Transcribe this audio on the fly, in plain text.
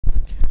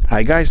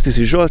Hi guys, this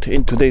is Zsolt.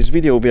 In today's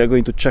video we are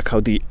going to check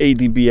out the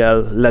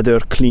ADBL leather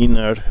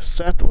cleaner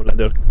set or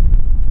leather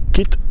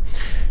kit.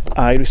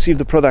 I received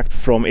the product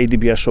from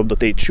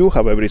adblshop.hu,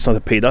 however it's not a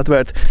paid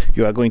advert.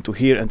 You are going to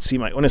hear and see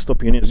my honest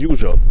opinion as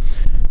usual.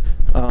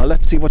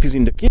 Let's see what is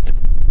in the kit.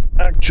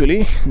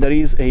 Actually, there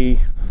is a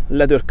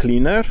leather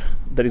cleaner,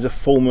 there is a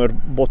foamer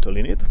bottle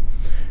in it,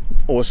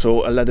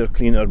 also a leather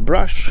cleaner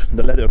brush,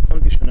 the leather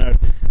conditioner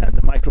and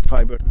the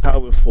microfiber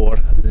towel for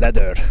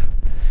leather.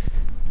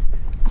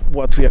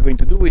 What we are going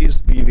to do is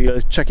we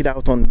will check it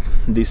out on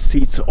the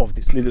seats of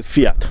this little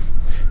Fiat.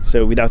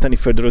 So without any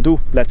further ado,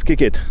 let's kick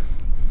it.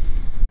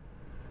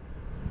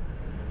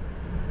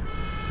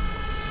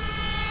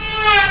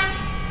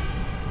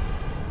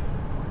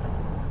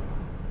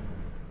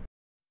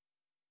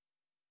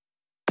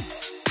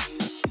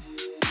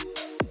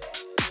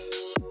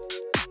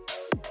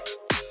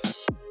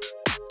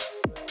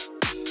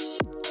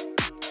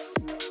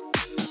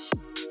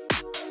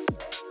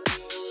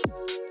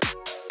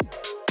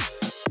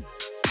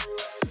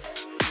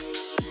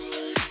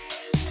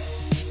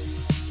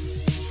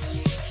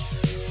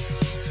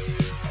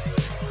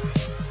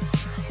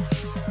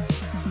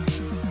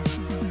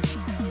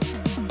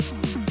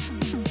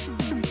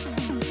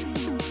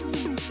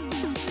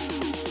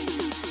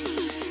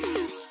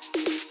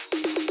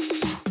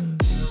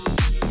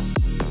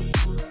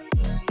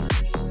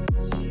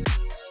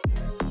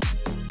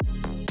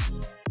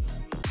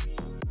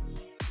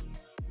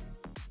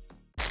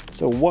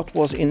 So what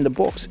was in the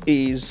box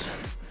is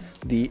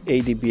the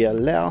ADBL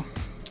layer,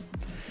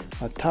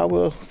 a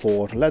towel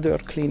for leather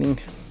cleaning,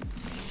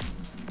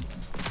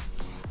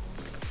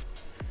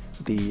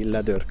 the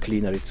leather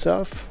cleaner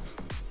itself,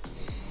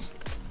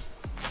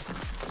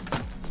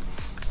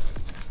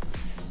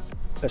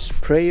 a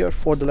sprayer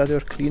for the leather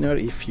cleaner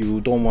if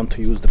you don't want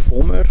to use the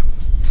foamer,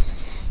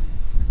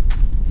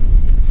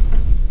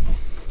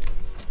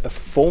 a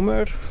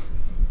foamer,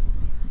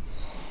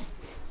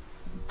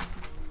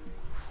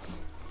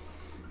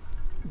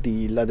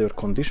 the leather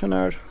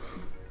conditioner,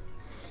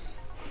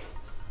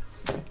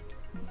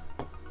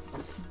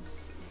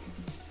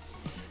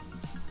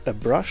 a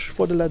brush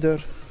for the leather,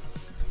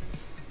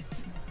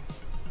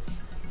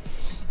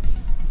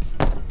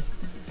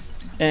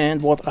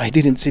 and what I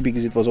didn't see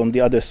because it was on the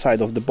other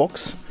side of the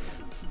box,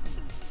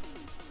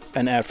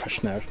 an air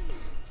freshener.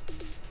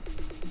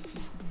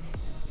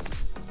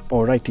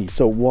 Alrighty,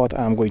 so what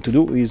I'm going to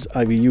do is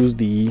I will use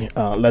the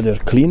leather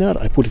cleaner.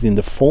 I put it in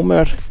the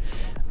foamer,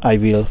 I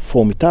will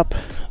foam it up,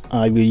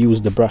 I will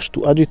use the brush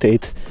to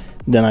agitate,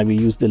 then I will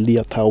use the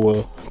Leah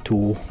towel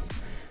to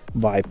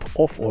wipe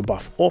off or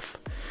buff off.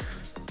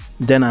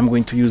 Then I'm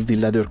going to use the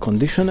leather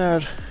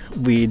conditioner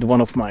with one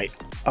of my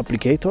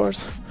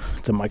applicators.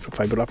 It's a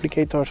microfiber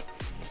applicator.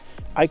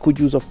 I could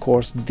use, of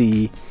course,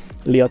 the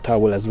Leah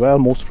towel as well,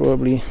 most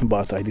probably,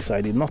 but I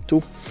decided not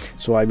to.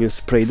 So I will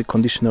spray the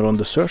conditioner on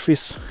the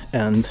surface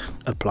and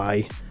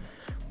apply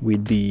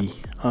with the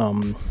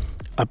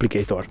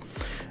applicator.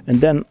 And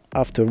then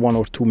after 1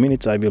 or 2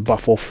 minutes I will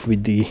buff off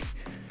with the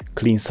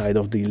clean side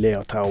of the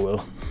Leah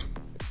towel.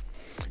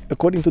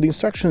 According to the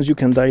instructions you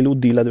can dilute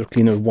the leather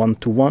cleaner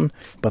 1:1,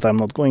 but I'm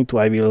not going to,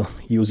 I will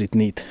use it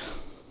neat.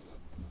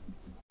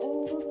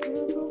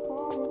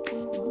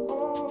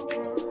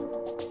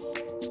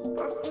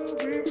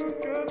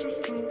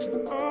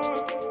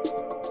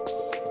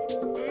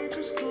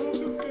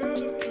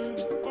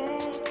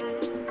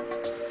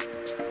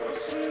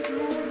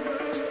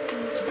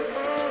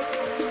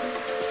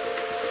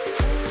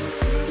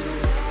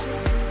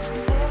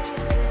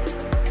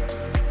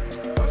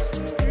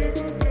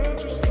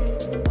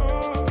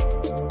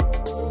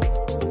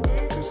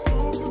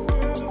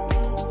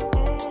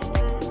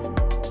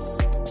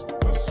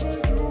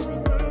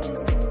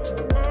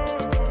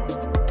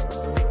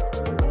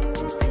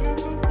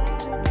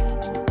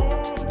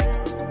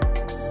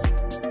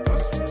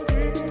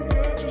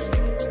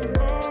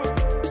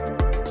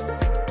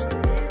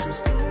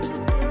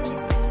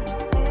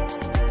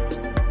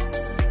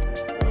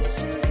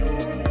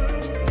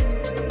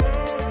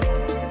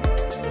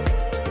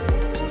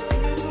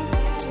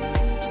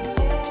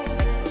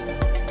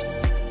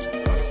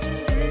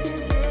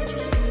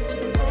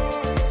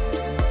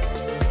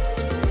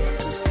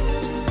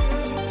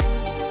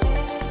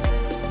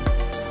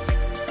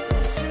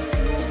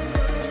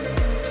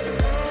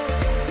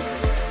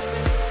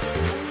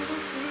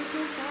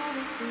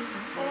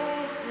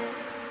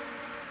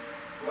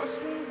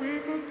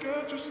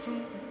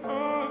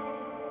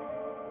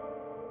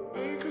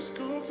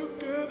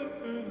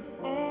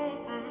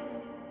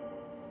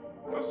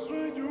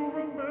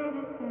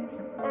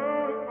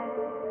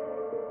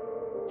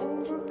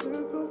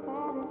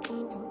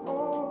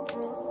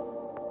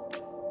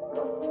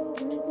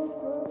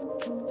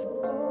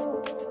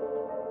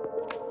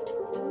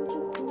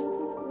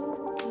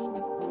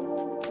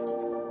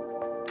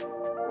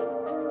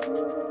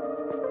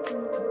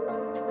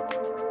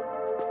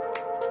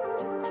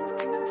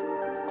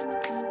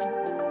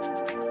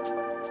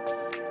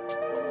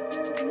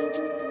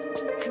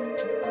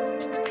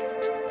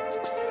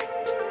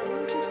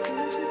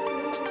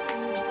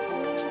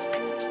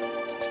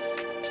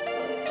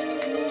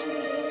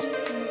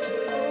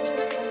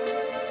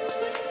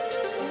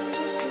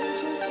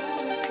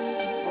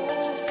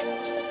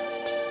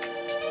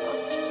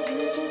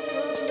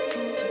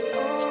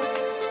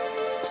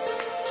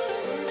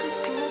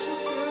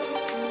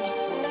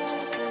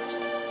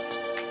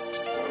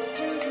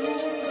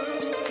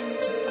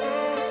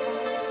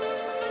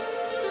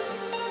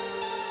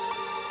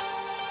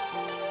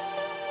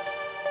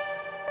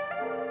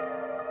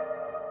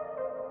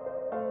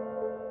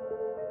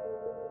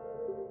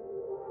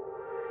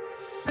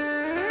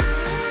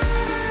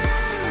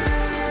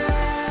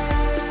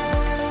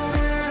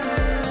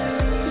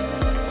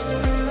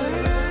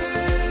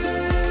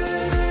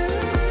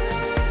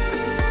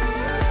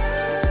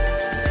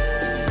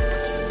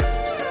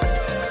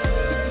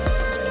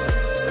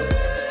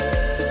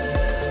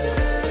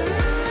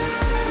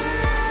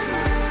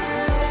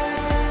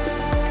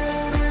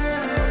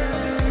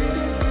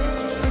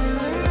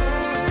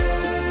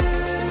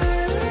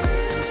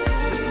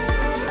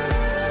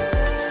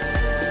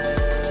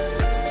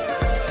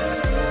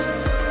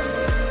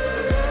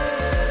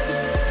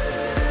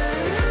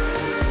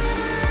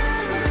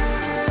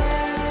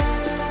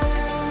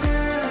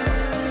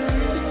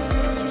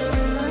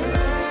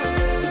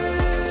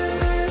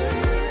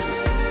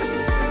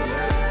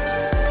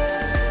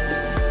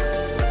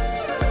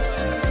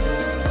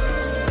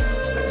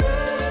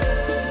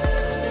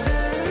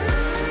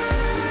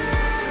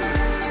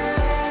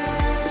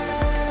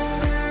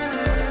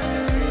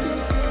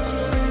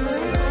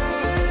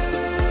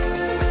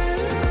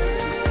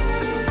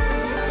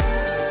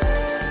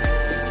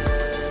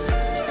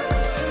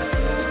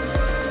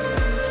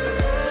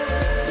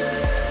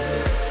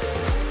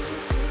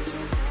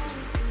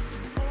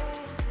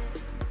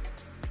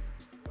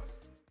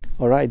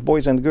 Alright,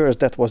 boys and girls,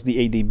 that was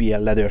the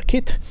ADBL Leather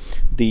Kit.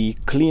 The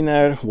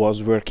cleaner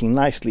was working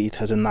nicely. It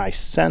has a nice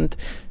scent.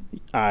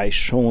 I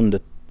shown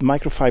the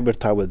microfiber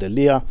towel, the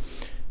Lea.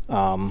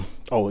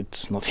 Oh,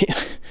 it's not here,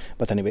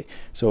 but anyway,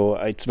 so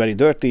it's very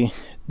dirty.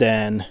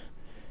 Then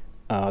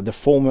the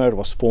foamer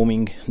was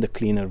foaming the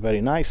cleaner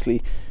very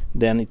nicely.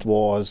 Then it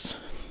was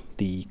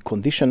the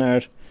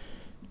conditioner.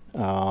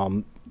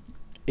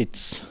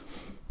 It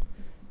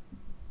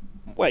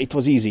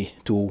was easy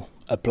to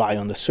apply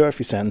on the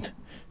surface and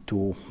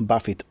to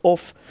buff it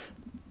off.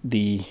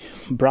 The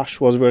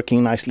brush was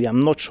working nicely. I'm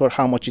not sure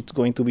how much it's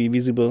going to be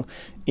visible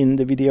in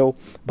the video,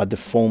 but the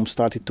foam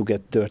started to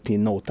get dirty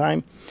in no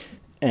time.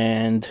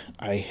 And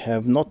I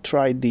have not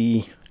tried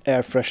the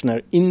air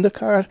freshener in the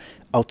car.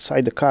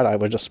 Outside the car I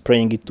was just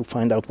spraying it to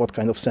find out what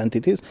kind of scent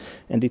it is,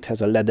 and it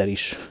has a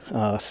leatherish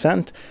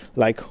scent,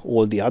 like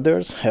all the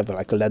others have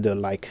like a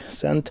leather-like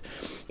scent,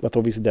 but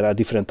obviously there are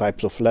different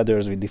types of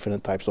leathers with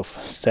different types of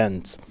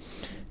scents.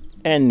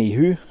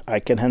 Anywho, I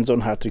can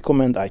hands-on heart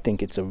recommend. I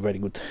think it's a very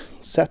good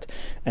set,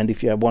 and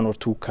if you have 1 or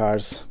 2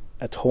 cars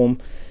at home,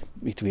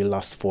 it will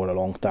last for a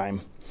long time.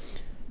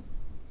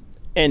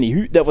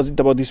 Anywho, that was it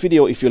about this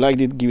video. If you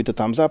liked it, give it a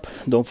thumbs up.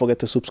 Don't forget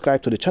to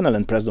subscribe to the channel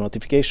and press the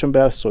notification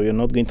bell so you're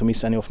not going to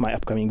miss any of my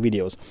upcoming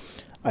videos.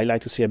 I'd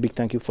like to say a big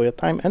thank you for your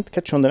time and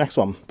catch you on the next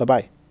one. Bye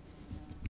bye.